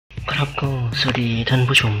ครับก็สวัสดีท่าน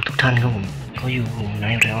ผู้ชมทุกท่านครับผมก็อยู่ผมใน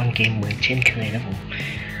เรออนเกมเหมือนเช่นเคยนะผม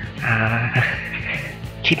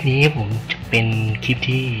คลิปนี้ผมจะเป็นคลิป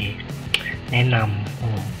ที่แนะน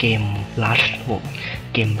ำเกมลัดผม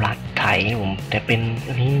เกมลัดไถผมแต่เป็น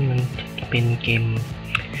อันนี้มันเป็นเกม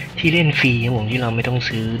ที่เล่นฟรีครับผมที่เราไม่ต้อง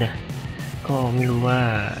ซื้อนะก็ไม่รู้ว่า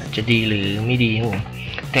จะดีหรือไม่ดีครับผม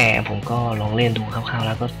แต่ผมก็ลองเล่นดูคร่าวๆแ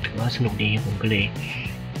ล้วก็ถือว่าสนุกดีผมก็เลย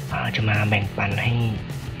จะมาแบ่งปันให้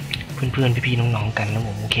เพื่อนๆพี่ๆน้องๆกันนะผ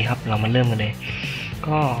มโอเคครับเรามาเริ่มกันเลย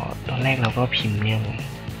ก็ตอนแรกเราก็พิมพ์เนี่ยผม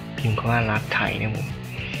พิมพ์คำว่าลัดไถเนี่ยผม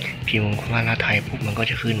พิมพ์คำว่าลัดไถปุ๊บมันก็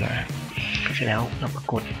จะขึ้นมาเสร็จแล้วเราก็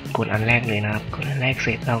กดอันแรกเลยนะครับกดอันแรกเส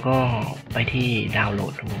ร็จเราก็ไปที่ดาวน์โหล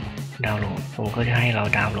ดผมก็จะให้เรา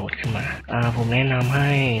ดาวน์โหลดขึ้นมาผมแนะนำให้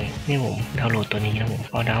นี่ผมดาวน์โหลดตัวนี้นะผม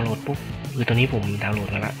พอดาวน์โหลดปุ๊บคือตัวนี้ผมดาวน์โหลด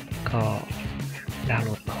มาละก็ดาวน์โหล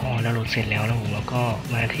ดดาวน์โหลดเสร็จแล้วนะผมแล้วก็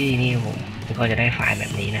มาที่นี่ผมก็จะได้ไฟล์แบ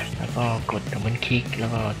บนี้นะแล้วก็กดดับเบิลคลิกแล้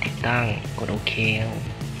วก็ติดตั้งกดโอเค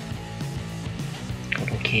กด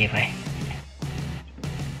โอเคไป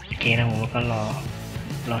โอเคนะผมก็ร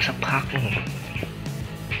อสักพักนึง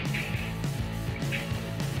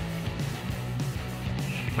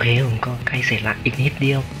โอเคผมก็ใกล้เสร็จละอีกนิดเ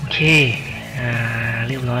ดียวโอเคเ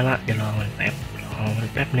รียบร้อยละเดี๋ยวรอมันแ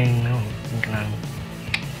ป๊บนึงนะผมกำลัง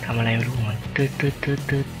ทำอะไรไม่รู้มันตื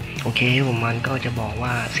ดโอเคผมมันก็จะบอกว่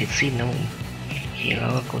าเสร็จสิ้นนะผมโอเคแล้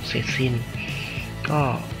วก็กดเสร็จสิ้นก็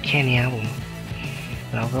แค่นี้ครับผม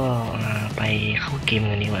เราก็ไปเข้าเกม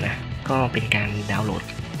กันดีกว่านะก็เป็นการดาวน์โหลด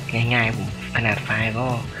ง่ายๆผมขนาดไฟล์ก็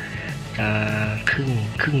จะค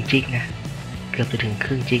รึ่งจิกนะเกือบจะถึงค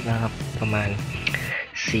รึ่งจิกแล้วครับประมาณ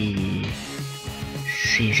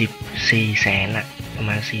44 แสนละประม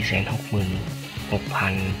าณ466,823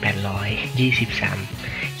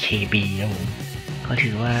 KB นะผมก็ถื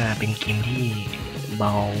อว่าเป็นเกมที่เบ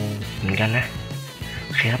าเหมือนกันนะโ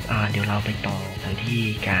อเคครับเดี๋ยวเราไปต่อกันที่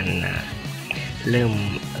การเริ่ม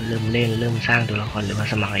เล่นเริ่มสร้างตัวละครหรือว่า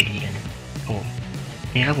สมัคร ID กันโอ้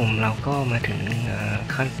นี่ครับผมเราก็มาถึง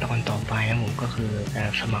ขั้นตอนต่อไปนะผมก็คือการ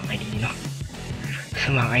สมัคร ID เนาะส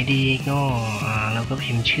มัคร ID ก็เราก็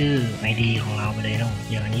พิมพ์ชื่อ ID ของเราไปเลยนะผม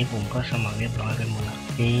อย่างนี้ผมก็สมัครเรียบร้อยไปหมดแล้ว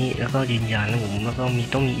นี้แล้วก็ยืนยันนะผมแล้วก็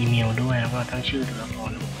ต้องมีอีเมลด้วยแล้วก็ตั้งชื่อตัวละค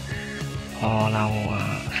รพอเรา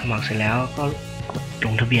สมัครเสร็จแล้วก็กดล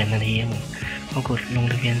งทะเบียนทันทีนะผมพอกดลง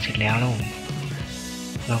ทะเบียนเสร็จแล้วนะผม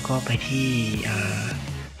เราก็ไปที่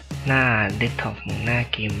หน้าเดสก์ท็อปหน้า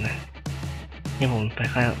เกมนะนี่ผม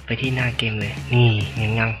ไปที่หน้าเกมเลยนี่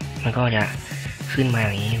ยังมันก็จะขึ้นมาอ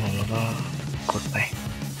ย่างนี้ผมแล้วก็กดไป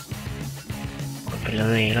เล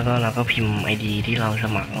ยแล้วก็เราก็พิมพ์ ID ที่เราส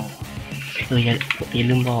มัครลงอย่า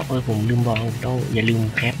ลืมบอกผมลืมบอกผมต้องอย่าลืม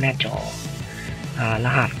แคปหน้าจอร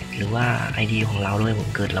หัสหรือว่า ID ของเราด้วยผม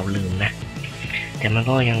เกิดเราลืมนะแต่มัน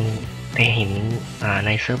ก็ยังแต่เห็นใน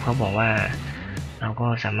เซิร์ฟเขาบอกว่าเราก็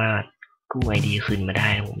สามารถกู้ ID คืนมาได้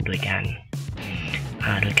ผมโดยกา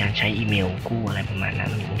รใช้อีเมลกู้อะไรประมาณนั้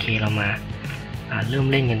นโอเคเรามาเริ่ม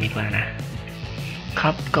เล่นกันดีกว่านะค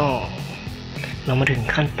รับก็เรามาถึง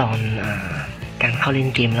ขั้นตอนการเข้าเล่น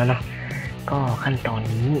เกมแล้วเนาะก็ขั้นตอน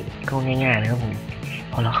นี้ก็ง่ายๆนะครับผม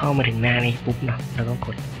พอเราเข้ามาถึงหน้านี้ปุ๊บเนาะแล้วก็ก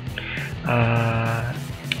ด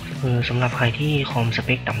สำหรับใครที่คอมสเป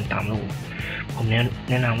คต่ำๆลูกผม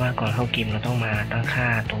แนะนำว่าก่อนเข้าเกมเราต้องมาตั้งค่า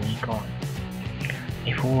ตรงนี้ก่อนไ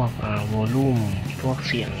อ้พวกวอลลุ่มพวก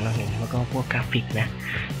เสียงนะผมแล้วก็พวกกราฟิกนะ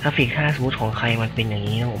กราฟิกถ้าสมมติของใครมันเป็นอย่าง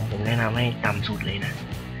นี้ผมแนะนำให้ต่ำสุดเลยนะ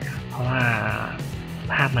เพราะว่า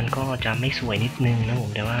ภาพมันก็จะไม่สวยนิดนึงนะผ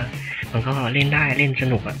มแต่ว่ามันก็เล่นได้เล่นส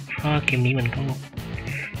นุกอ่ะเพราะเกมนี้มันก็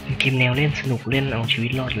เป็นเกมแนวเล่นสนุกเล่นเอาชีวิ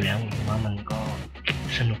ตรอดอยู่แล้วผมว่ามันก็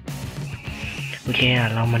สนุกโอเค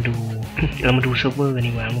เรามาดูเซิร์ฟเวอร์กัน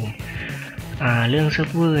ดีกว่าผมเรื่องเซิร์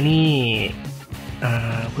ฟเวอร์นี่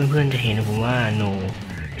เพื่อนๆจะเห็นผมว่า no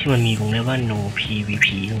ที่มันมีวงเล็บว่า no PVP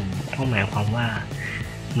ก็หมายความว่า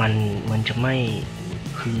มันจะไม่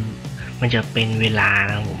คือมันจะเป็นเวลา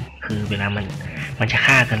นะผมคือเวลามันจะ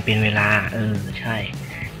ฆ่ากันเป็นเวลาใช่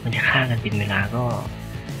มันจะฆ่ากันเป็นเวลาก็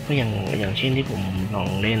อย่างเช่นที่ผมลอง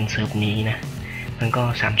เล่นเซิร์ฟนี้นะมันก็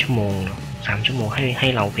3 ชั่วโมงให้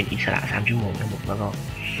เราเป็นอิสระ3 ชั่วโมงนะผมแล้วก็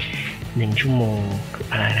1 ชั่วโมง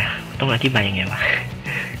อะไรนะต้องอธิบายยังไงวะ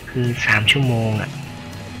คือ3 ชั่วโมง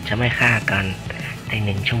จะไม่ฆ่ากันแต่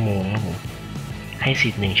1 ชั่วโมงนะผมให้สิ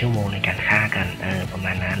ทธิ์1 ชั่วโมงในการฆ่ากันประม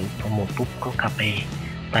าณนั้นพอหมดปุ๊บก็กลับไป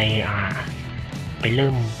เริ่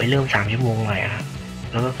ม3 ชั่วโมงใหม่ครับ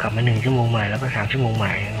แล้วก็กลับมา1 ชั่วโมงใหม่แล้วก็3 ชั่วโมงให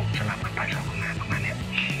ม่ผมสลับกันไปสลับกันมาประมาณนี้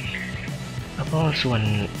แล้วก็ส่วน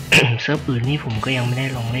เซิร์ฟอื่นนี่ผมก็ยังไม่ได้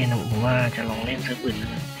ลองเล่นนะผมว่าจะลองเล่นเซิร์ฟอื่น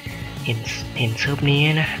เห็นเซิร์ฟนี้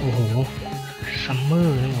นะโอ้โหซัมเมอ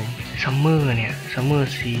ร์นะผมซัมเมอ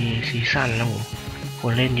ร์ซีซั่นนะผม ค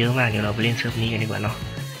นเล่นเยอะมากเดี๋ยวเราไปเล่นเซิร์ฟนี้กันดีกว่าเนาะ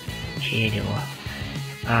โอเคเดี๋ยว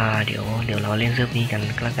เราเล่นเซิร์ฟนี้กัน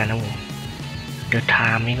แล้วกันนะผมเดอะไท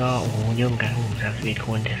ม์นี่ก็โอ้โหเยอะเหมือนกันผม31 ค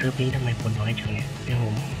นแต่เซิร์ฟนี้ทำไมคนน้อยจังเนี่ยผ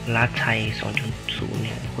มลัดชัย 2.0 เ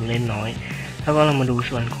นี่ยคนเล่นน้อยแล้วก็เรามาดู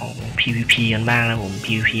ส่วนของ PVP กันบ้างนะผม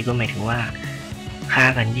PVP ก็หมายถึงว่าฆ่า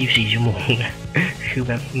กัน24 ชั่วโมงนะคือ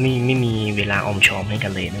แบบไม่มีเวลาออมชอมให้กั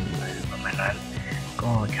นเลยนะประมาณนั้นก็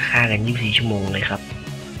จะฆ่ากัน24 ชั่วโมงเลยครับ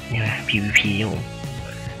เนี่ยนะ PVP ผม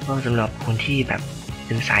ก็สำหรับคนที่แบบเ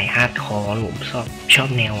ป็นสายฮาร์ดคอร์ผมชอบ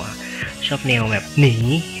แนวชอบแนวแบบหนี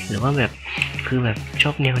หรือว่าแบบคือแบบช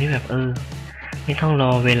อบแนวที่แบบไม่ต้องร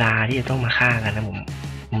อเวลาที่จะต้องมาฆ่ากันนะ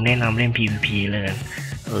ผมแนะนำเล่น PVP เลย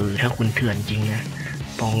ถ้าคุณเถื่อนจริงนะ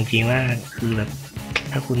ปองจริงว่าคือแบบ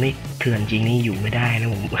ถ้าคุณไม่เถื่อนจริงนี่อยู่ไม่ได้นะ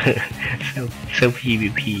ผมเซิร์ฟ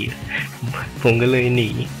PVP ผมก็เลยห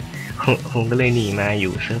นีมาอ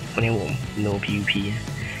ยู่เซิร์ฟเนี่ยผม No PVP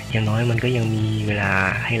อย่างน้อยมันก็ยังมีเวลา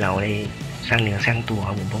ให้เราได้สร้างเนื้อสร้างตัวค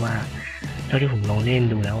รับผมเพราะว่าเท่าที่ผมลองเล่น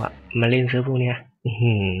ดูแล้วมาเล่นเซิร์ฟพวกเนี้ย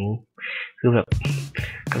คือแบบ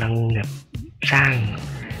กำลังแบบ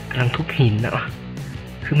กำลังทุบหิน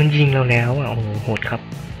คือมันยิงเราแล้วโอ้โหโหดครับ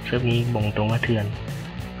เซิร์ฟนี้บอกตรงว่าเถื่อน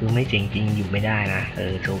คือไม่เจ๋งจริงอยู่ไม่ได้นะเ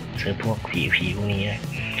ซิร์ฟพวก PVP พวกนี้นะ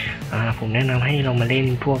ผมแนะนำให้เรามาเล่น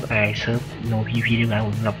พวกเซิร์ฟ No PVP ดีกว่า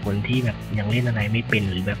สำหรับคนที่แบบยังเล่นอะไรไม่เป็น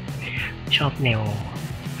หรือแบบชอบแนว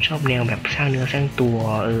แบบสร้างเนื้อสร้างตัว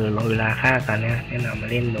รอเวลาฆ่ากันนะแนะนำมา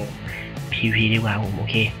เล่น No PVP ดีกว่าผมโอ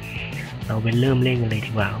เคเราไปเริ่มเล่นกันเลย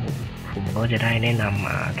ดีกว่าผมก็จะได้แนะน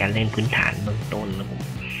ำการเล่นพื้นฐานเบื้องต้นนะผม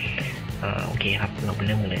โอเคครับเราไปเ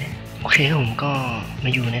ริ่มกันเลยโอเคผมก็ม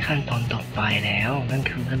าอยู่ในขั้นตอนต่อไปแล้วนั่น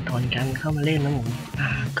คือขั้นตอนการเข้ามาเล่นนะผม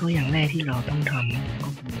ก็อย่างแรกที่เราต้องทำก็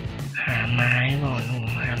คือหาไม้ก่อน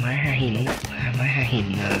หาไม้หาหิน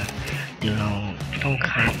เดี๋ยวเราต้องค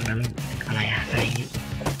ราฟนั้นอะไร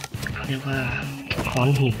เขาเรียกว่าค้อน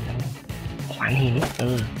หินขวานหิน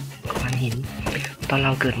ขวานหินตอนเร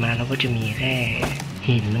าเกิดมาเราก็จะมีแค่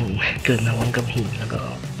หินเกิดมาพร้อมกับหินแล้วก็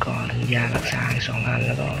ยารักษา2 อันแ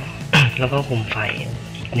ล้วก็โคมไฟอี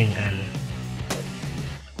ก1 อัน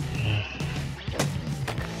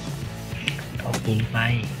เอาหินไป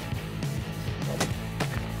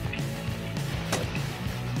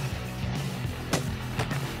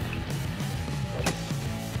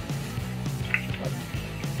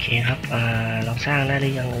โอเคครับเราสร้างได้หรื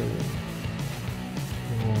อยัง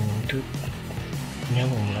ทุกเนี่ย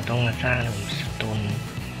เราต้องมาสร้างสโตน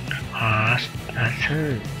ฮาร์สเชอ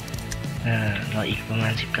ร์เราอีกประมา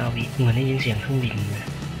ณ19 วิเหมือนได้ยินเสียงเครื่องบิน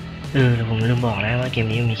แล้วผมลืมบอกแล้วว่าเกม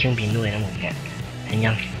นี้มีเครื่องบินด้วยนะผมเนี่ยเห็น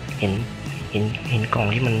ยังเห็นกล่อง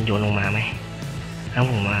ที่มันโยนลงมาไหมแล้ว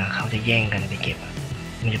ผมว่าเขาจะแย่งกันไปเก็บ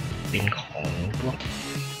มันจะเป็นของพวก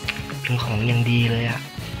เป็นของยังดีเลย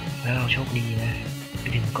แล้วเราโชคดีนะไป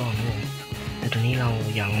ถึงกล่องนะผมแต่ตอนนี้เรา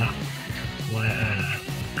ยังเนาะว่า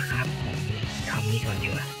ครับผมทำนี่ก่อนดี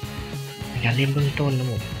กว่าในการเล่นเบื้องต้นนะ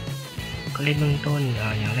ผมก็เล่นเบื้องต้น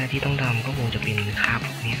อย่างแรกที่ต้องทำก็คงจะเป็นคาบพ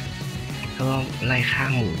วกนี้แล้วก็ไล่ฆ่า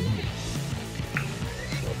หมู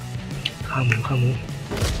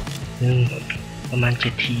1ประมาณ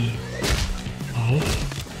7 ที2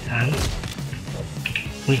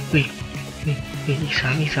 3อีก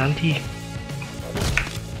3 ที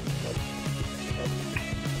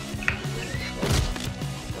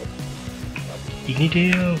อีกนิดเดี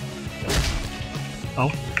ยวเอา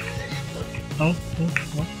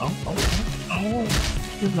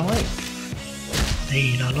เรียบร้อย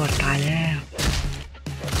เรารอดตายแล้ว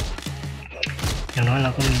อย่างน้อยเร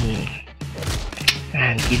าก็มีอาห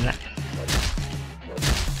ารกินละ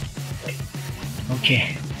โอเค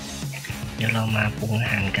เดี๋ยวเรามาปรุงอา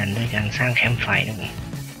หารกันด้วยการสร้างแคมป์ไฟนะผม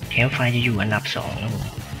แคมป์ไฟจะอยู่อันดับ2นะผม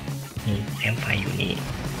นี่แคมป์ไฟอยู่นี่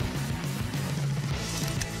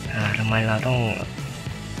ทำไมเราต้อง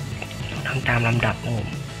ทำตามลำดับนะผม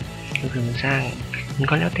ก็คือมันสร้างมัน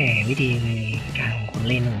ก็แล้วแต่วิธีในการของคน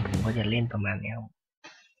เล่นของผมก็จะเล่นประมาณนี้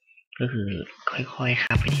ก็คือค่อยๆ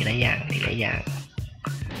ขับไปทีละอย่าง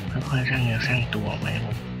ค่อยๆสร้างเนื้อสร้างตัวไปผ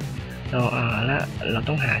มแล้วเรา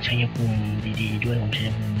ต้องหาชัยภูมิดีๆด้วยผมชัย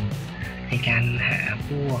ภูมิในการหาพ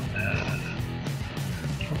วก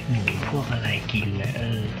หมูพวกอะไรกินนะ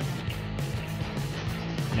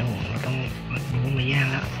แล้วผมเราต้องรู้มาแยก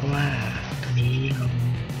แล้วเพราะว่าตอนนี้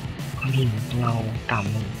ความหินเราต่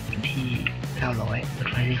ำอยู่ที่900เปิด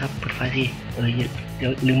ไฟสิครับเปิดไฟสิเดี๋ย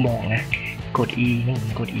วลืมบอกนะกด E นี่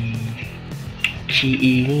กด E คีย์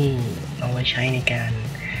E นี่เอาไว้ใช้ในการ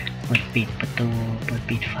เปิดปิดประตูเปิด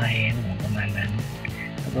ปิดไฟประมาณนั้น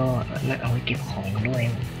แล้วก็นั่นเอาไว้เก็บของด้วย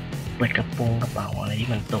เปิดกระโปรงกระเป๋าอะไรที่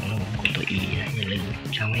มันตรงกดตัว E นะอย่าลืม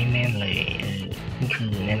จำให้แม่นเลยนี่คื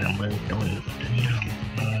อแนะนำเบื้องต้นตอนนี้เร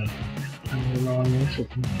า รอเนื้อสุก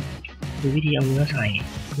หน่อยคือวิธีเอาเนื้อใส่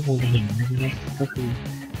ก็คงจะเห็นนะใช่ไหมก็คือ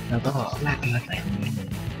เราก็ลากมาใส่ลงไปเลย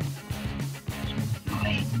อะไร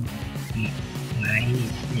นี่ไม้นี่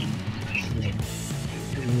ใส่เลย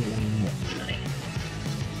ดูหมดเลย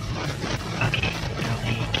โอเคเราไป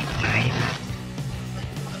เก็บไม้นะ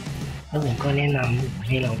แล้วผมก็แนะนำใ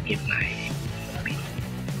ห้เราเก็บไม้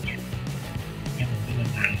เนี่ยผมที่มัน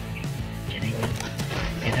บางจะได้เยอะ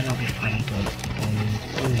แต่ถ้าเราไปฟันตรง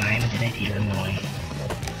ต้นไม้มันจะได้ทีละน้อย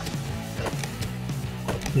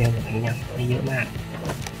เนี่ยแบบนี้ยังไม่เยอะมาก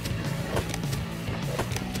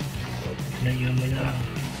ได้เยอะไม่ได้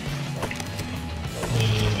นี่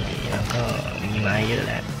แล้วก็มีไม้เยอะแ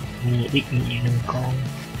หละมีอีกหนึ่งกอง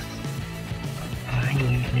ไม้อยู่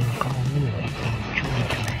อีกหนึ่งกองนี่ช่วย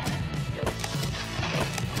กันเลย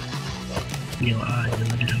เดี๋ยวเ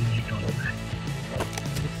ราจะทำอะไรต่อมา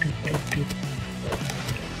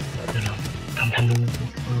เดี๋ยวเราทำธนู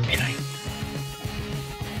ใช่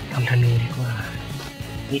ทำธนูดีกว่า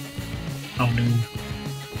เอา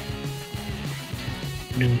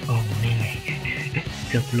ดึงออกได้ไง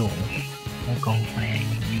เกือบหลงเอากองไฟ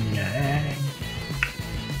อยู่นะ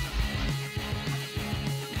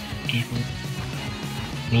กี่ปุ๊บ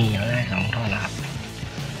นี่เราได้2 ท่อนละ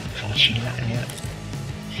2 ชิ้นละอันเนี้ย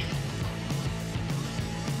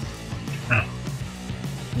อ้าว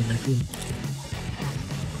โดนอะไรขึ้น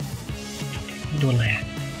โดนอะไรอ่ะ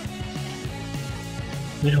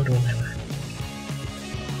ไม่เราโดนอะไร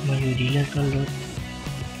มาอยู่ดีเลือดก็ลด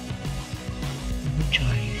ไม่ใจ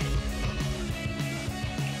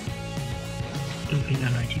มันเป็นอ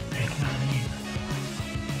ะไรที่แปลกมากเลย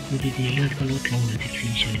อยู่ดีๆเลือดก็ลดลงเหลือ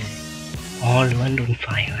14เฉยเลยอ๋อหรือว่าโดนไฟ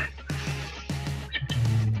วะ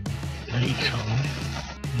แล้วอีก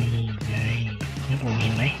2นี่ไงนี่ผมเห็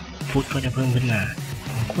นไหมฟุตก็จะเพิ่มขึ้นมา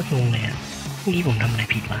ผมโคตรงงเลยอ่ะเมื่อกี้ผมทำอะไร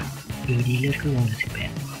ผิดวะอยู่ดีเลือดขึ้นลงเหลือ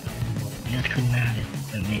18เลือดขึ้นหน้าเลย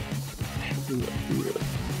แบบนี้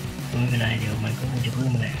ไม่เป็นไรเดี๋ยวมันก็คงจะเพิ่ม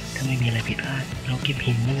มาแหละถ้าไม่มีอะไรผิดพลาดเราเก็บ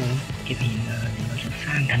หินนะผมเก็บหินมาเดี๋ยวเราจะส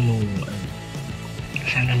ร้างธนู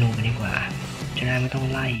กันดีกว่าจะได้ไม่ต้อง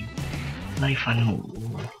ไล่ฟันหมู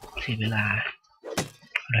เสียเวลา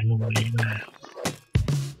ธนูเลยมา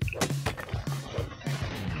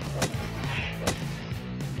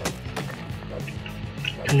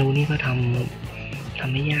ธนูนี่ก็ท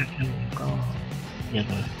ำไม่ยากนะผมก็เดี๋ยวไ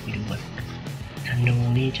ปดูก่อนธนู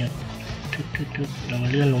นี่จะทึบเรา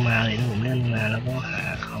เลื่อนลงมาเลยนะผมเลื่อนลงมาแล้วก็หา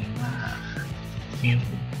คำว่าเนี่ย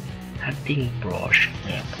cutting brush เ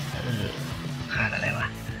นี่ยขาดอะไรวะ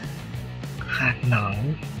ขาดหนัง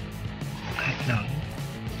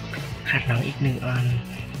อีก1 อัน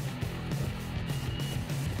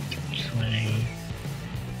สวย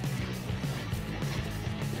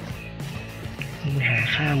หา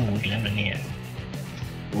ค่าหมูอีกแล้วนะเนี่ย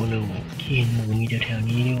โอ้โหเห็นหมูมีแถวๆ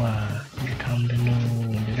นี้นี่ว่าจะทำธนู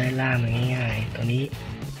จะได้ล่ามันง่ายๆตอนนี้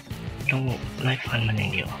ต้องไล่ฟันมันอย่า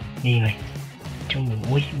งเดียวนี่ไงเจ้าหมู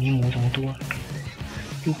อุ้ยมีหมู2 ตัว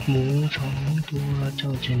ลูกหมู2 ตัวเจ้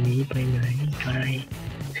าจะหนีไปไหนไกล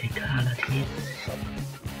เสียค่าละที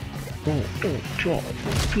โอ้จ่อ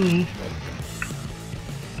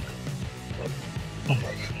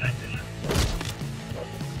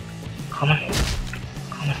เข้ามัน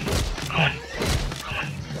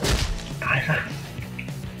ตายซะ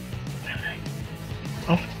เอ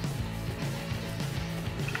า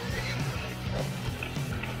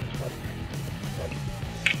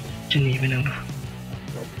จะหนีไปไหนวะ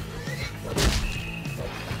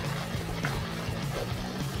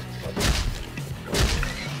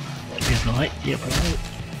เรียบร้อย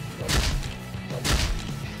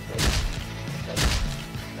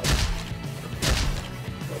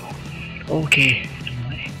โอเค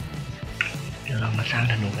เดี๋ยวเรามาสร้าง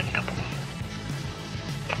ธนูกันครับผม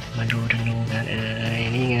มาดูธนูกัน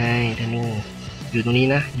นี่ไงธนูอยู่ตรงนี้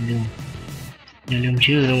นะอย่าลืม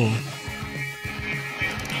ชื่อนะผม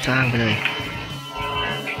สร้างไปเลย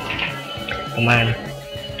ประมาณ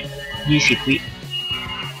20 วิ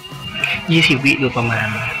โดยประมาณ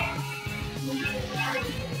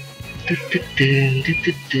ตึ๊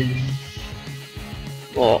ด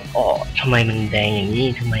อ๋อทำไมมันแดงอย่างนี้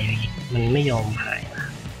ทำไมมันไม่ยอมหายวะ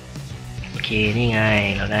โอเคนี่ไง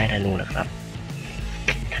เราได้ธนูแล้วครับ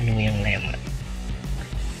ธนูยังแหลม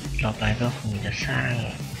ต่อไปก็คงจะสร้าง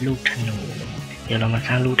ลูกธนูเดี๋ยวเรามาส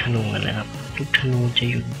ร้างลูกธนูกันเลยครับลูกธนูจะ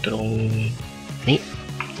อยู่ตรงนี้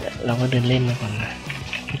เราก็เดินเล่นมาก่อนนะ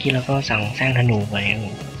เมื่อกี้เราก็สร้างธนูไป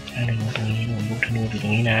สร้างธนูตรงนี้ลูกธนูอยู่ตร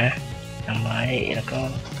งนี้นะจำไว้แล้วก็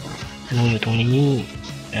ธนูอยู่ตรงนี้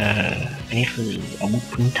อันนี้คืออาวุธ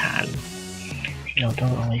พื้นฐานที่เราต้อ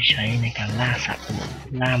งเอาไว้ใช้ในการล่าสัตว์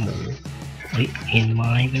ล่าหมูเฮ้ยเห็นไ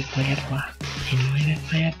ม้แวบๆวะเห็นไม้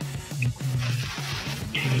แวบๆ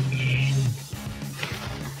ใจเย็น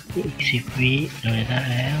อีก10 วิเลยได้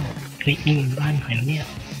แล้วเฮ้ยนี่มันบ้านใครเนี่ย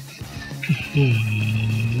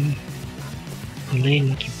เล่น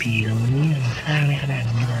มากี่ปีแล้วเนี่ยสร้างได้ขนาด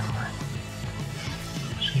นี้แล้ว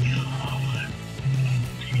สุดยอด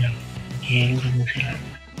เสร็จแล้วโอเคลูกเสร็จแล้ว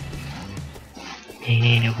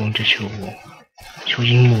นี่เดี๋ยวผมจะโชว์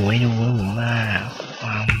ยิงหมูให้ดูว่าผมว่า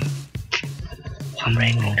ความแร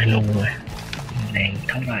งของธนูแรง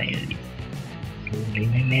เท่าไหร่ดูเลย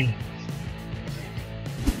ไม่แม่น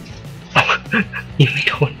ยิงไม่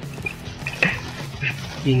โดน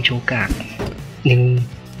ยิงโชกากหนึ่ง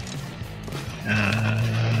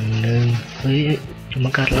เฮ้ยจะม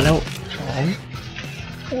ากัดแล้ว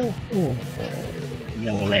2โอ้โห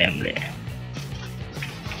ยังแหลมเลย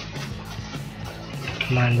ปร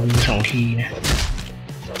ะมาณ2 ทีนะ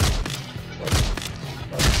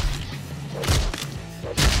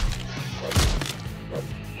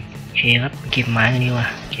โอเคครับเก็บไม้กันดีกว่า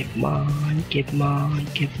เก็บไม้เ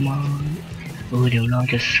ดี๋ยวเรา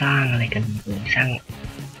จะสร้างอะไรกันดีสร้าง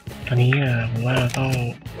ตอนนี้ผมว่าเราต้อง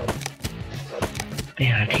ไป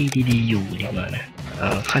หาที่ดีๆอยู่ดีกว่านะ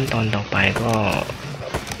ขั้นตอนต่อไปก็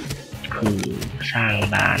คือสร้าง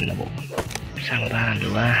บ้านนะผมสร้างบ้านหรื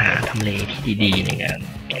อว่าหาทำเลที่ดีๆในการ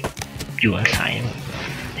อยู่อาศัย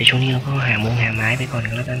ในช่วงนี้เราก็หาไม้ไปก่อน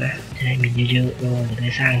ก็แล้วกันนะจะได้มีเยอะๆจะไ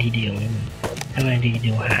ด้สร้างทีเดียวนะถ้ามันเ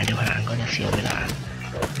ดี๋ยวหาก็จะเสียเวลา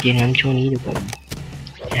เย็นนั้นช่วงนี้เดี๋ยวผม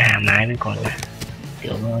จะหาไม้ไปก่อนนะเดี๋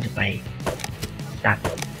ยวก็จะไปตั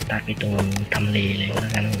ดไปตรงทำเลเลยแล้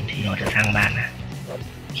วกันที่เราจะสร้างบ้านนะ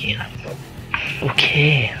โอเคครับโอเค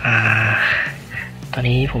ตอน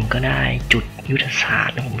นี้ผมก็ได้จุดยุทธศาสต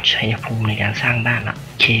ร์ผมชัยภูมิในการสร้างบ้านละโ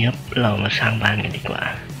อเคครับเรามาสร้างบ้านกันดีกว่า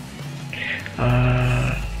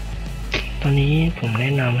ตอนนี้ผมแน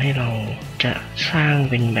ะนำให้เราจะสร้าง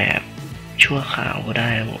เป็นแบบชั่วคราวก็ได้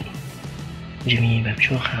ผมจะมีแบบ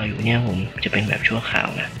ชั่วคราวอยู่เนี่ยผมจะเป็นแบบชั่วคราว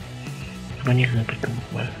นะแล้วก็นี่คือประตู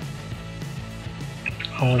มัน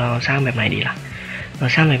ของเราสร้างแบบไหนดีล่ะเรา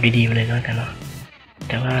สร้างแบบดีๆไปเลยก็แล้วกันเนาะแ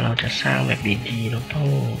ต่ว่าเราจะสร้างแบบดีๆเราต้อง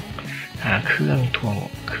หาเครื่องถ่วง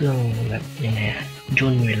เครื่องแบบยังไง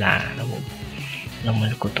ย่นเวลานะผมเรามา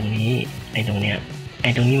กดตรงนี้ตรง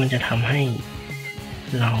นี้มันจะทำให้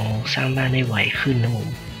เราสร้างบ้านได้ไวขึ้นนะผม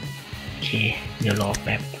โอเคเดี๋ยวรอแ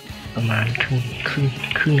บบประมาณค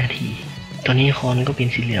รึ่งนาทีตอนนี้คอนก็เป็น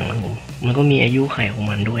สีเหลืองแล้วผมมันก็มีอายุไขของ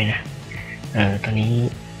มันด้วยนะตอนนี้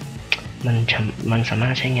มันสามา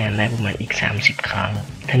รถใช้งานได้ประมาณอีก30 ครั้ง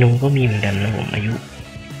ธนูก็มีเหมือนกันนะผมอายุ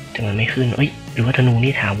แต่มันไม่ขึ้นหรือว่าธนู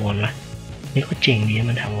นี่ถาวรวะนี่ก็เจ๋งดี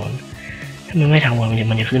มันถาวรถ้ามันไม่ถาวร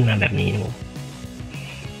มันจะขึ้นมาแบบนี้นะผม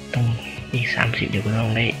ต้องอีก30เดี๋ยวก็ต้อ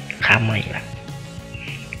งได้ข้ามใหม่ละ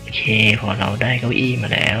โอเคพอเราได้เก้าอี้มา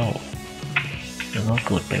แล้วแล้วก็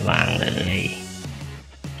กดไปวางเลย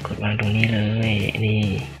กดวางตรงนี้เลยนี่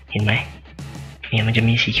เห็นไหมเนี่ยมันจะ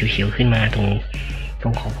มีสีเขียวๆขึ้นมาตร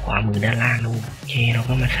งขอบขวามือด้านล่างนะโอเคเรา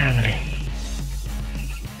ก็มาสร้างเลย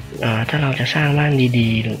ถ้าเราจะสร้างบ้านดี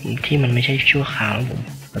ๆที่มันไม่ใช่ชั่วคราวผม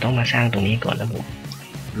เราต้องมาสร้างตรงนี้ก่อนนะผม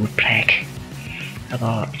รูทแพลกแล้ว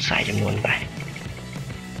ก็ใส่จำนวนไป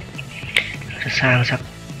จะสร้างสัก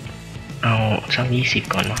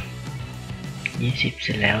20ก่อนเนาะ20เส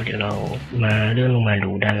ร็จแล้วเดี๋ยวเรามาเลื่อนลงมา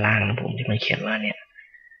ดูด้านล่างนะผมที่มันเขียนว่าเนี่ย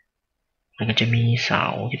มันก็จะมีเสา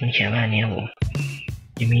ที่มันเขียนว่านี้นะผม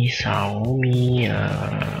จะมีเสามี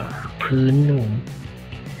พื้นนุ่ม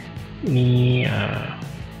มี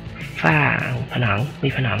ฝ้าผนังมี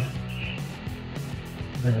ผนัง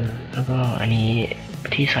แล้วก็อันนี้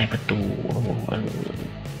ที่ใส่ประตูนะผม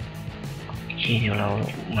โอเคเดี๋ยวเรา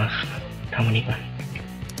มาทำอันนี้ก่อน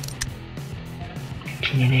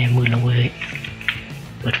ที่แน่ๆมืดแล้วเว้ย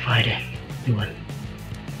เปิดไฟเลยด่วน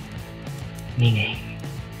นี่ไง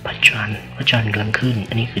พระจันทร์กำลังขึ้น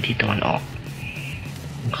อันนี้คือที่ตะวันออก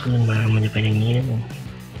ขึ้นมามันจะเป็นอย่างนี้นะผม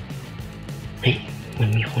เฮ้ยมัน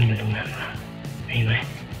มีคนอยู่ตรงนั้นว่ะเห็นไหม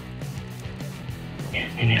เ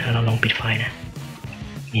นี่ยเราลองปิดไฟนะ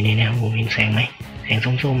นี่ผมเห็นแสงไหมแสง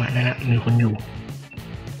ส้มๆนั่นแหละมีคนอยู่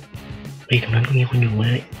เฮ้ยตรงนั้นก็มีคนอยู่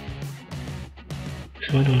เลยซึ่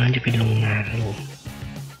งตรงนั้นจะเป็นโรงงานนะผม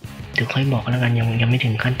เดี๋ยวค่อยบอกแล้วกันยังไม่ถึ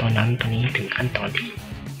งขั้นตอนนั้นตอนนี้ถึงขั้นตอนที่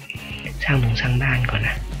สร้างบ้านก่อนน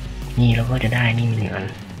ะนี่เราก็จะได้นี่1 อัน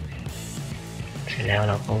เสร็จแล้ว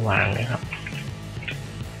เราก็วางเลยครับ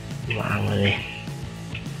วางเลย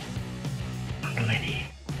วางตรงไหนดี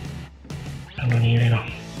วางตรงนี้เลยเนาะ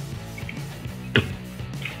ตุ๊บ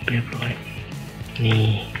เรียบร้อยนี่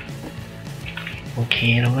โอเค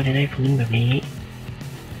เราก็จะได้พื้นแบบนี้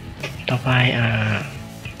ต่อไป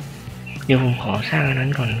เดี๋ยวผมขอสร้างอันนั้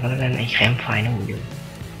นก่อนก็แล้วกันไอ้แคมป์ไฟนะผมดู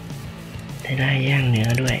ได้ย่างเนื้อ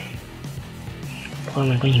ด้วยผ เพราะ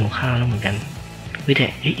มันก็หิวข้าวแล้วเหมือนกันวิแต่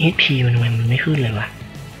HP มันทำไมมันไม่ขึ้นเลยวะ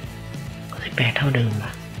18เท่าเดิมอ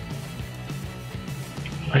ะ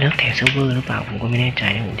ก็แล้วแต่เซิร์ฟเวอร์หรือเปล่าผมก็ไม่แน่ใจ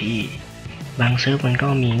นะผมที่บางเซิร์ฟมันก็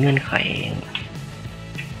มีเงื่อนไข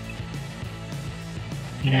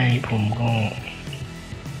ไม่ได้ผมก็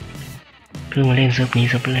เพิ่งมาเล่นเซิร์ฟนี้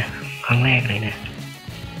เซิร์ฟเลยครั้งแรกเลยนะ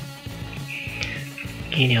โอ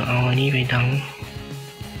เคเดี๋ยวเอาอันนี้ไปทั้ง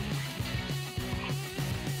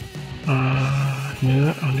เนื้อ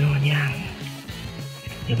เอาเนื้อมันย่าง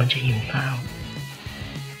เดี๋ยวมันจะหิวข้าว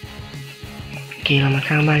โอเคเรามาส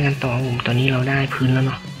ร้างบ้านกันต่อผมตอนนี้เราได้พื้นแล้วเ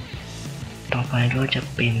นาะต่อไปก็จะ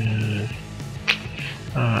เป็น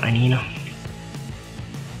อันนี้เนาะ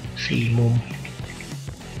4 มุม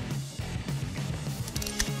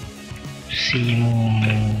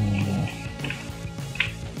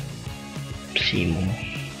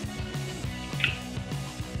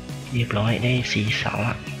เรียบร้อยได้4 เสาอ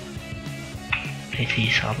ะได้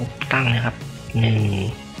4 เสาปุ๊บตั้งเลยครับ1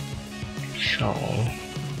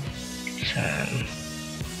 2 3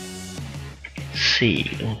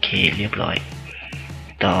 4โอเคเรียบร้อย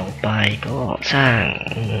ต่อไปก็สร้าง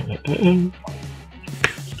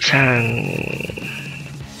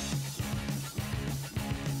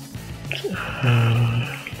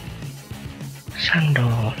ด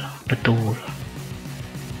อประตู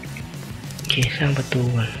โอเคสร้างประตู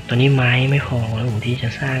ก่อนตอนนี้ไม้ไม่พอแล้วผมที่จะ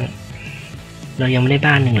สร้างเรายังไม่ได้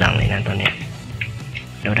บ้าน1 หลังเลยนะตอนเนี้ย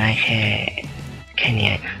เราได้แค่นี้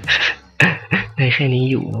ได้แค่นี้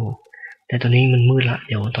อยู่แต่ตอนนี้มันมืดละเ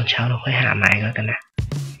ดี๋ยวตอนเช้าเราค่อยหาไม้แล้วกันนะ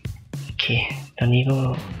โอเคตอนนี้ก็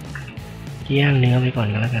ย่างเนื้อไปก่อน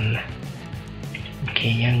แล้วกันนะโอเค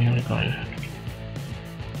ย่างเนื้อไปก่อน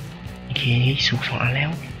โอเคนี่สุก2 อันแล้ว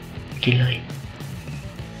กินเลย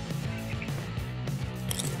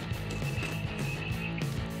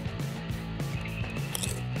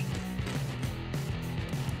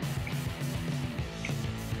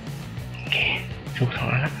โอเคสุก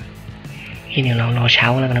2 อันละเดี๋ยวเรารอเช้า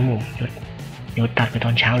แล้วกันนะผมเดี๋ยวตัดไปต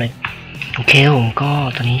อนเช้าเลยโอเคผมก็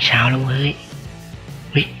ตอนนี้เช้าแล้วเฮ้ย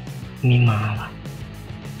มีมาว่ะ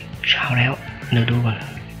เช้าแล้วเดี๋ยวดูก่อน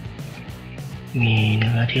มีเ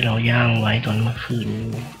นื้อที่เราย่างไว้ตอนเมื่อคืน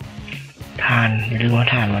ถ่านอย่าลืมว่า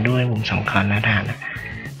ถ่านมาด้วยผมสำคัญนะถ่านนะ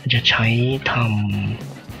จะใช้ท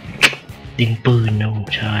ำดินปืนนะผม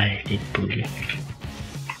ใช่ดินปืน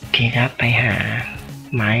โอเคครับไปหา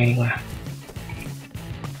ไม้ดีกว่า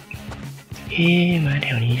มาแถ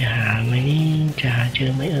วนี้จะหาไหมนี่จะหาเจ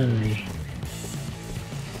อไหมเอ่ย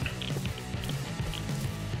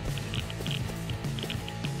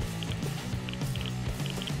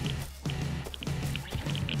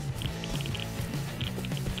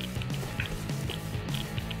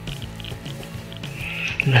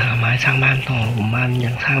หาไม้สร้างบ้านต่อผมบ้าน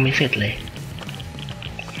ยังสร้างไม่เสร็จเลย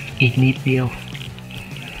อีกนิดเดียว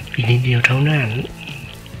เท่านั้น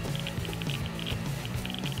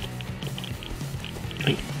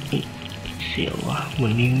เสียวว่ะเหมื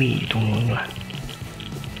อนมีตรงนู้นว่ะ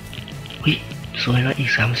สวยแล้วอี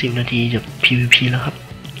ก30 นาทีจะ PVP แล้วครับ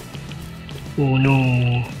โอ้โน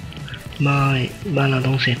ไม่บ้านเรา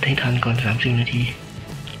ต้องเสร็จให้ทันก่อน30 นาที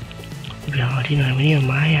ไปหาที่ไหนวะเนี่ย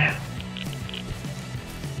ไม้อะ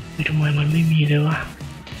ทำไมมันไม่มีเลยวะ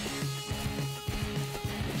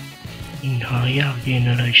หายากเย็น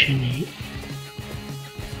อะไรเช่นนี้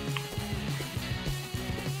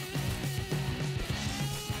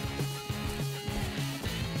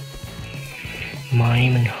ไม้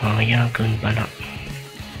มันหายากเกินไปละ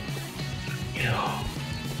เดี๋ยว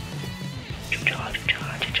จุ๊จ้า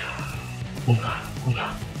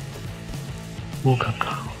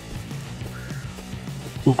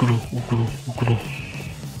อุกรู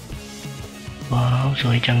ว้าวส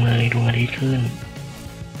วยจังเลยดวงอาทิตย์ขึ้น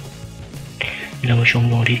เรามาชม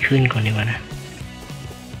ดวงอาทิตย์ขึ้นก่อนดีกว่านะ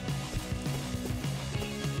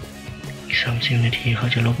30 นาทีเขา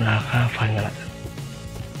จะลบราค่าฟันกันละ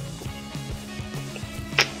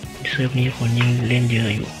เซิร์ฟนี้คนยิ่งเล่นเยอะ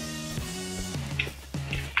อยู่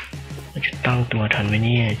เราจะตั้งตัวทันไหมเ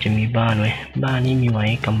นี่ยจะมีบ้านไหมบ้านนี้มีไว้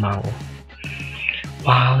กำบัง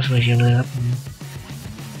ว้าวสวยจังเลยครับ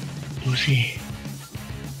ดูสิ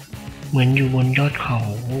เหมือนอยู่บนยอดเขา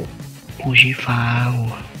ภูชีฟ้า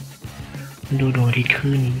ดูดวงอาทิตย์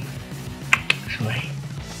ขึ้นสวย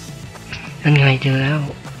นั่นไงเจอแล้ว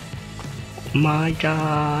มาจ้า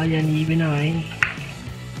อย่าหนีไปไหน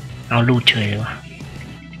เอาลูดเฉยเลยวะ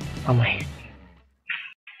เอาใหม่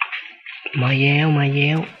มาแย้ว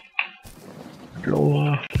ลง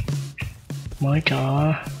มาจ้า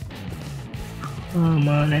ม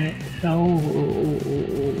าแล้ว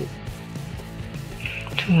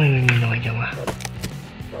ทำไมมันมีน้อยจังวะ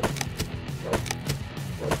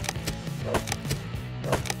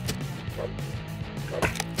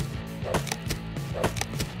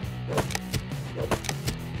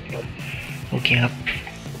เคครับ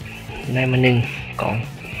ได้มา1กล่อง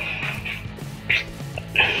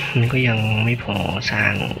มันก็ยังไม่พอสร้า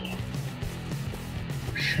ง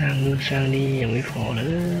นู่นสร้างนี่ยังไม่พอเล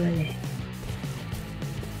ย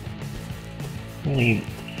โอ้ย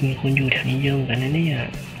มีคนอยู่แถวนี้เยอะกันนะเนี่ย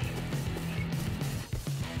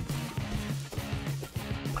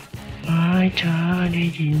อ้ายจ้าได้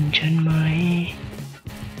ยินฉันไหม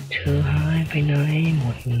เธอหายไปไหนหม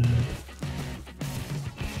ด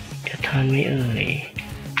จะทันไม่เอ่ย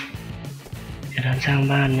จะทันสร้าง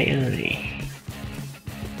บ้านไม่เอ่ย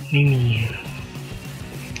ไม่มี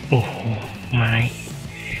โอ้โหไม้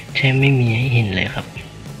ใช่ไม่มีให้เห็นเลยครับ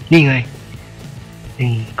นี่ไง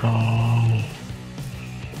1กอง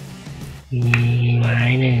มีไม้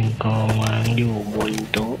1กองวางอยู่บน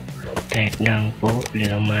โต๊ะแตกดังโป๊ะเหลื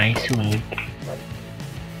อไม้ส่วน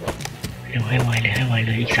เร็วให้ไวเ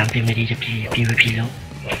ลยอีก30 นาทีจะPVPแล้ว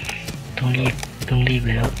ต้องรีบ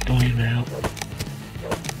แล้วด่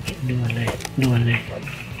วนเลย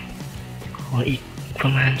ขออีกปร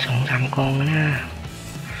ะมาณ 2-3 กองนะ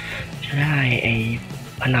จะได้ไอ้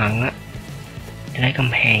ผนังอะจะได้ก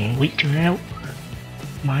ำแพงวิเจอแล้ว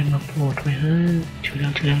ไม้มาโปรดไว้เฮ้ยเจอแล้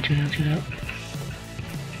วใ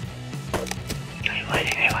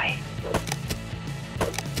ห้ไว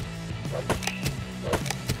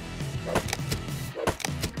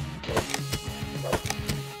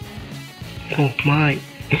โอ้ไม่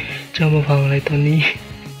เจ้ามาฟังอะไรตอนนี้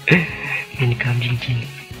เป็นกรรมจริง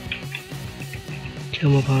ๆเจ้า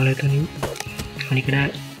มาฟังอะไรตอนนี้อันนี้ก็ได้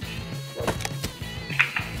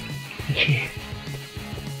โอเค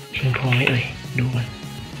เพียงพอไหมเอ่ยดูมัน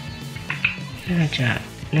น่า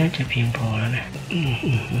จะเพียงพอแล้วนะ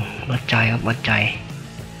วัดใจครับวัดใจ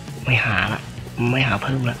ไม่หาเ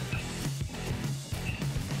พิ่มละ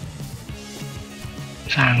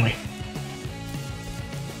สร้างเลย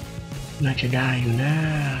น่าจะได้อยู่นะ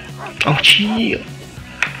เอาชี้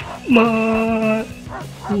มา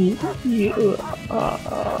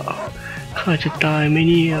ข้าจะตายไหม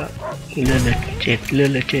เนี่ยเลือดเห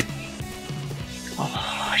ลือ7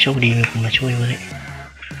โชคดีมีคนมาช่วยเว้ย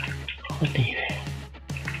โคตรดีเลย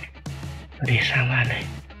เราได้สร้างบ้านเลย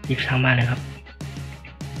รีบสร้างบ้านเลยครับ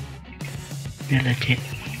เลือดเหลือ7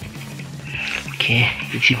โอเค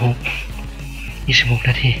อีก26 น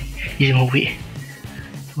าที26 วิ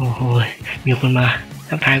โอ้โหมีคนมา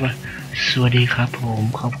ทักทายก่อนสวัสดีครับผม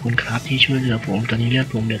ขอบคุณครับที่ช่วยเหลือผมตอนนี้เลือด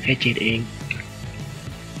ผมเหลือแค่7เอง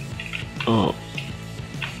โอ้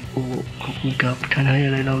ขอบคุณครับท่านให้อ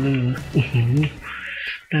ะไรเราเลย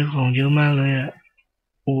ได้ของเยอะมากเลยอ่ะ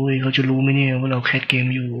โอ้ยเขาจะรู้ไหมเนี่ยว่าเราแคสเกม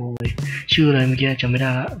อยู่โอ้ยชื่ออะไรเมื่อกี้จำไม่ได้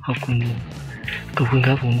ละขอบคุณค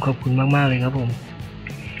รับผมขอบคุณมากๆเลยครับผม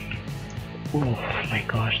โอ้ my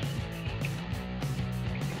god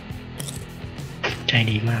ใจ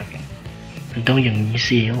ดีมากมันต้องอย่างนี้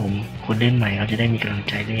สิครับผมคนเล่นใหม่เขาจะได้มีกำลัง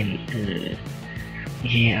ใจเล่นโอ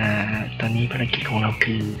เคตอนนี้ภารกิจของเรา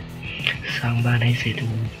คือสร้างบ้านให้เสร็จ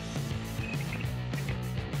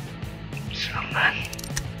สร้างบ้าน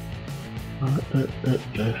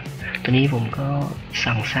ตอนนี้ผมก็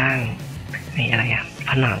สั่งสร้างอะไรอะผ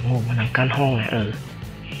นังกั้นห้อง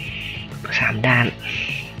3 ด้าน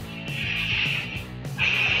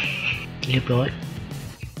เรียบร้อย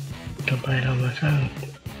ต่อไปเรามาสร้าง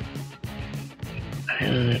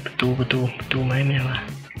ประตูไม้ไม่ได้วะ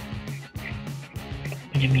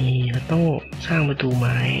มันจะมีเราต้องสร้างประตูไ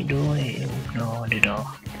ม้ด้วยดอ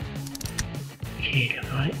โอเคเรียบ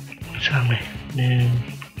ร้อยสร้างเลย1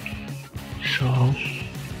 2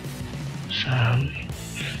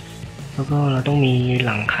 3แล้วก็เราต้องมี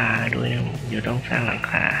หลังคาด้วยนะเดี๋ยวต้องสร้างหลัง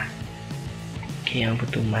คาโอเคเอาปร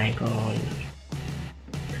ะตูไม้ก่อน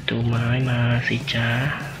ประตูไม้มาสิจ้า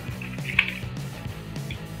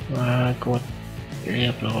มากดเรี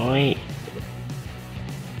ยบร้อย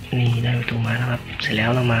นี่ได้ประตูไม้แล้วครับเสร็จแล้ว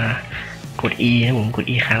เรามากด E นะผมกด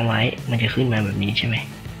E ค้างไว้มันจะขึ้นมาแบบนี้ใช่ไหม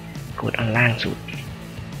กดอันล่างสุด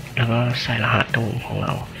แล้วก็ใส่รหัสของเร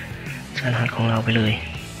าใส่รหัสของเราไปเลย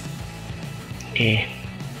โอเค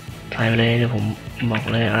ใส่ไปเลยเดี๋ยวผมบอก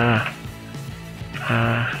เลย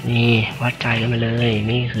นี่วัดใจกันไปเลย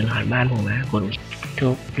นี่คือรหัสบ้านผมนะกดทุ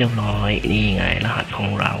กเรียบร้อยนี่ไงรหัสของ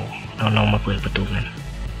เราลองมาเปิดประตูกัน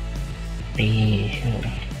นี่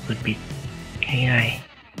เปิดปิดง่า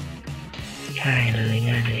ยเลย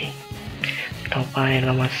ต่อไปเร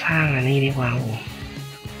ามาสร้างอันนี้ดีกว่า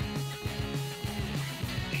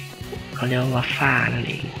เขาเรียกว่าฝ้านั่น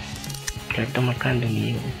เองเดี๋ยวต้องมากั้นตรงนี้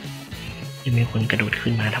จะมีคนกระโดด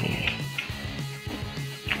ขึ้นมาทำไง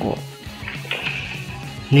โอ้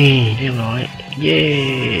นี่เรียบร้อยเย้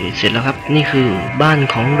เสร็จแล้วครับนี่คือบ้าน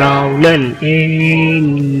ของเรานั่นเอง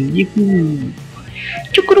ยิป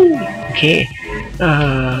จุกรูโอเค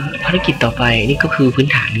ภารกิจต่อไปนี่ก็คือพื้น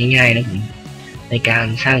ฐานง่ายๆนะผมในการ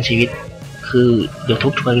สร้างชีวิตคือเดี๋ยวท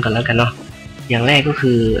บทวนก่อนแล้วกันเนาะอย่างแรกก็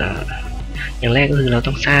คือเรา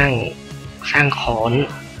ต้องสร้าง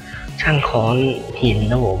ค้อนหิน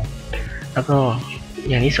นะผมแล้วก็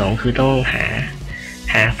อย่างที่สองคือต้องห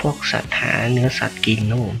าพวกสัตว์หาเนื้อสัตว์กิน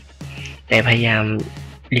นะผมแต่พยายาม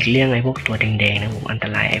หลีกเลี่ยงไอ้พวกตัวแดงๆนะผมอันต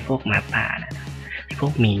รายไอ้พวกหมาป่านะไอ้พว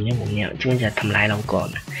กหมีเนี่ยผมเนี่ยที่มันจะทำร้ายเราก่อน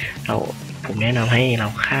ผมแนะนำให้เรา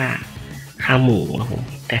ฆ่าหมูนะผม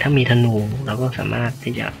แต่ถ้ามีธนูเราก็สามารถ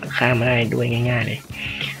ที่จะฆ่ามาได้ด้วยง่ายๆเลย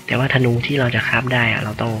แต่ว่าธนูที่เราจะคาบได้อะเร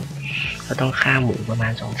าต้องฆ่าหมูประมา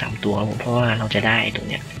ณ 2-3 ตัวผมเพราะว่าเราจะได้ตัว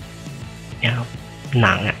เนี้ยนะครับห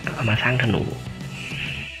นังอะเอามาสร้างธนู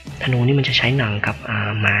นี่มันจะใช้หนังกับ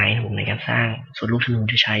ไม้นะผมในการสร้างส่วนลูกธนู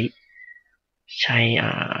จะใช้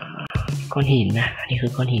ก้อนหินนะอันนี้คื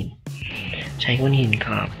อก้อนหินใช้ก้อนหิน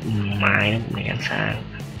กับไม้นะผมในการสร้าง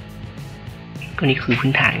ก็นี่คือพื้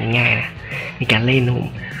นฐานง่ายๆนะในการเล่นนะผม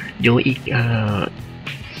โยอีก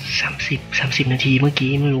30 นาทีเมื่อ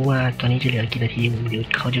กี้ไม่รู้ว่าตอนนี้จะเหลือกี่นาทีผมเดี๋ยว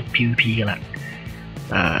เขาจะ PVP กันละ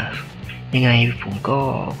ยังไงผมก็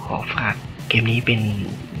ขอฝากเกมนี้เป็น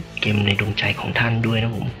เกมในดวงใจของท่านด้วยน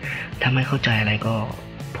ะผมถ้าไม่เข้าใจอะไรก็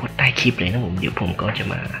โพสต์ใต้คลิปเลยนะผมเดี๋ยวผมก็จะ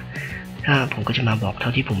มาบอกเท่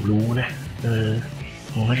าที่ผมรู้นะ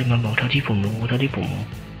ผมก็จะมาบอกเท่าที่ผมรู้เท่าที่ผม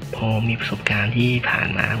พอมีประสบการณ์ที่ผ่าน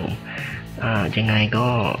มาผมยังไงก็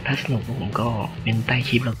ถ้าสนุกผมก็เป็นใต้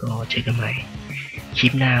คลิปแล้วก็เจอกันใหม่คลิ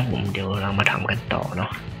ปหน้าผมเดี๋ยวเรามาทำกันต่อเนา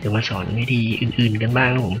ะเดี๋ยวมาสอนวิธีอื่นๆกันบ้าง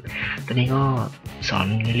นะผมตอนนี้ก็สอน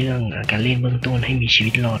ในเรื่องการเล่นเบื้องต้นให้มีชี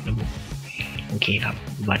วิตรอดนะผมโอเคครับ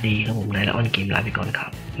สวัสดีครับผมนายละออนเกมลาไปก่อนครั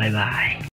บบ๊ายบาย